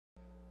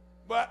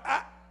But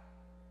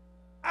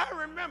I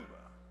remember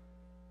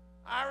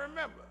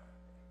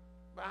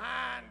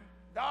behind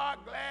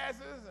dark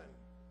glasses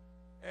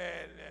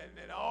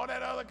and all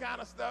that other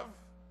kind of stuff,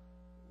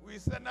 we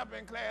sitting up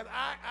in class.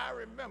 I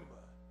remember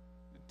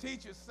the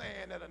teacher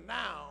saying that a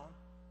noun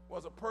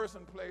was a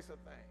person, place, or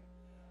thing.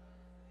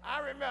 I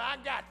remember, I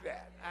got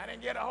that. I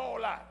didn't get a whole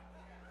lot.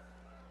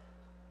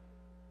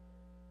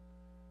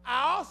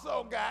 I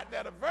also got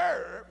that a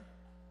verb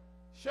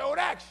showed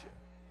action.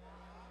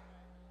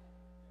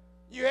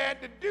 You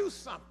had to do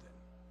something.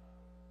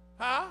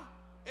 Huh?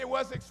 It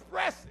was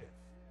expressive.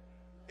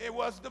 It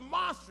was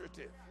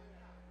demonstrative.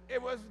 It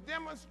was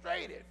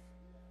demonstrative.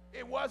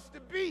 It was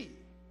to be.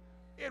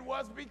 It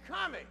was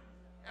becoming.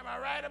 Am I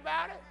right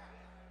about it?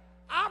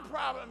 Our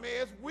problem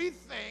is we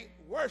think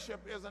worship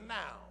is a noun.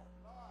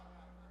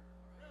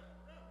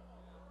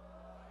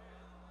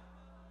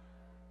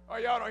 Oh,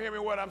 y'all don't hear me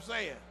what I'm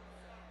saying.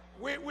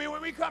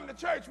 When we come to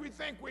church, we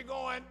think we're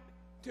going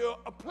to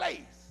a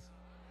place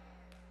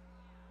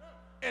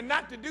and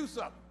not to do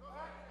something.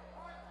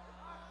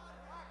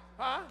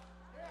 Huh?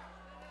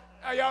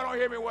 Y'all don't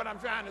hear me what I'm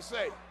trying to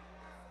say.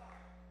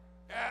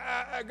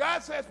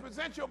 God says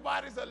present your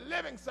bodies a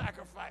living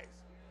sacrifice.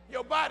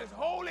 Your body's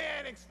holy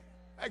and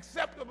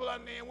acceptable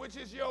unto Him, which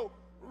is your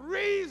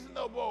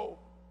reasonable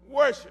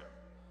worship.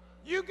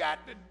 You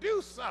got to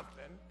do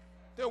something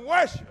to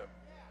worship.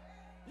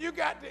 You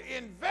got to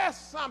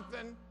invest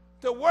something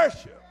to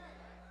worship.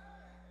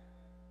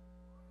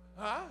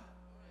 Huh?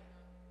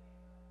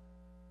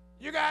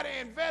 You got to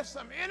invest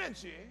some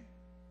energy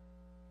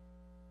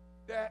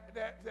to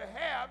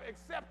have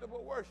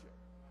acceptable worship.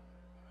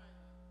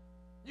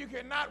 You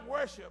cannot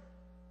worship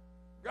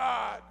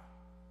God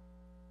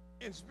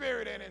in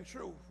spirit and in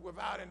truth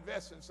without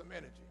investing some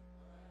energy.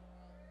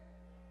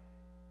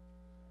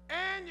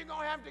 And you're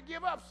going to have to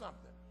give up something.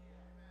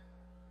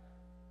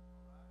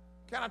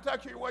 Can I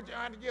touch you what you're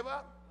going to have to give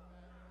up?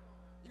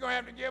 You're going to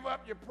have to give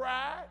up your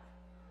pride.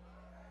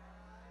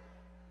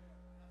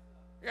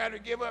 You got to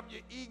give up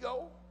your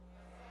ego.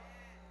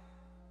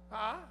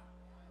 Huh?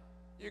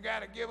 You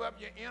got to give up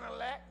your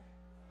intellect.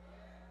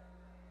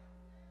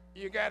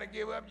 You got to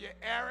give up your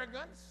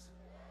arrogance.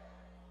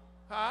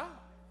 Huh?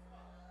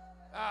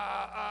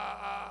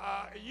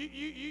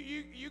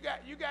 You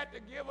got to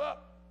give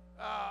up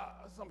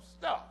some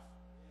stuff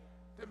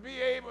to be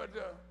able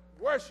to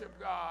worship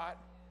God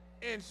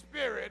in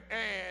spirit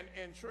and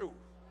in truth.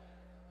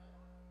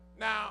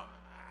 Now,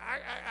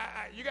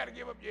 you got to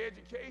give up your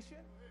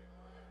education.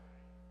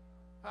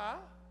 Huh?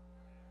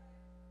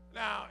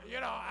 Now, you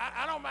know,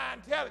 I don't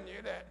mind telling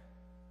you that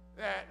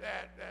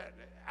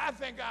I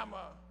think I'm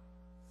a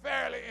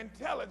fairly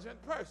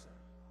intelligent person.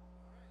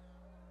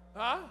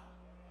 Huh?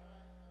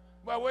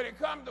 But when it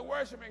comes to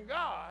worshiping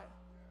God,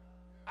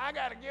 I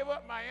got to give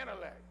up my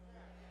intellect.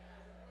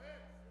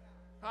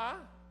 Huh?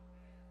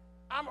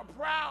 I'm a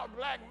proud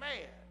black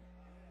man.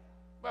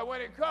 But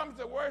when it comes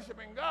to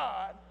worshiping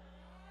God,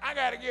 I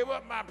got to give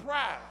up my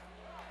pride.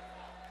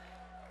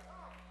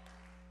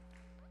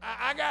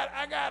 I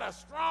got a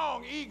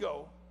strong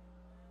ego.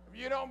 If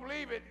you don't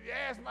believe it, you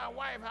ask my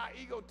wife how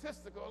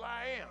egotistical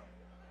I am.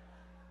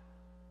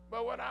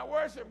 But when I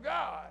worship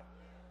God,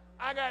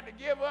 I got to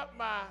give up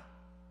my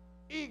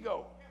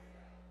ego.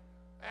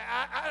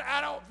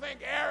 I don't think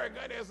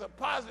arrogant is a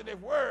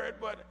positive word,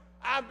 but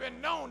I've been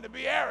known to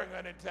be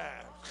arrogant at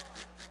times.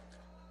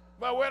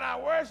 But when I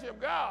worship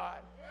God,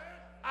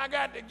 I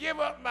got to give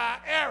up my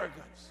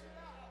arrogance.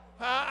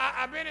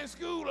 I've been in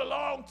school a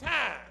long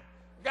time,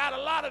 got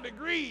a lot of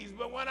degrees,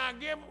 but when I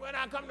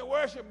come to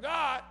worship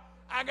God,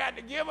 I got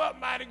to give up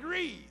my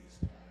degrees.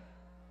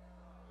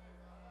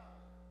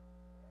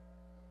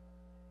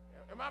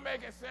 Am I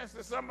making sense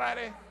to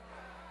somebody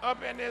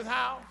up in this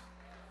house?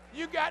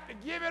 You got to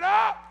give it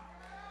up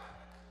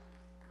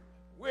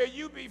where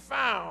you be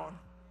found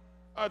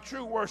a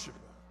true worshiper.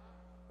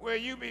 Where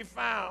you be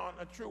found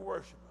a true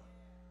worshiper.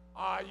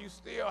 Are you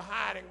still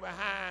hiding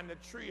behind the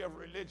tree of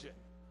religion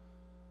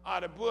or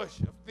the bush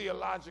of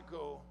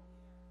theological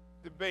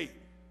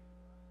debate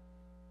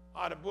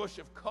or the bush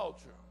of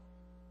culture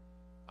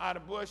or the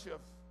bush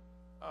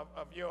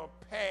of your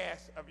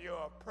past, of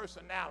your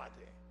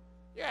personality?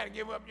 You got to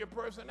give up your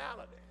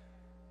personality.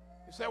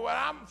 You say, well,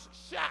 I'm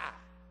shy.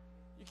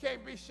 You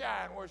can't be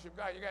shy and worship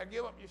God. You got to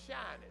give up your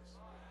shyness.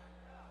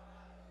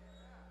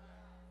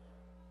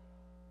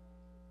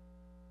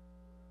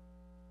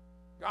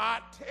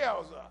 God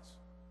tells us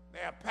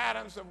there are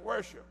patterns of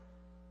worship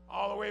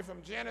all the way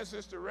from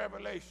Genesis to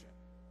Revelation.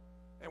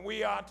 And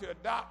we are to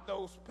adopt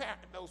those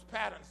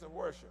patterns of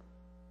worship.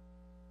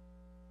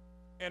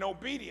 And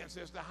obedience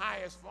is the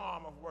highest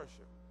form of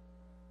worship.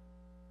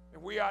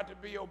 And we are to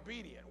be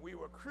obedient. We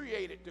were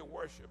created to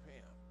worship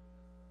Him.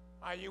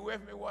 Are you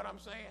with me what I'm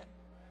saying?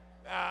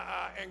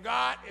 And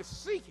God is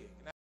seeking.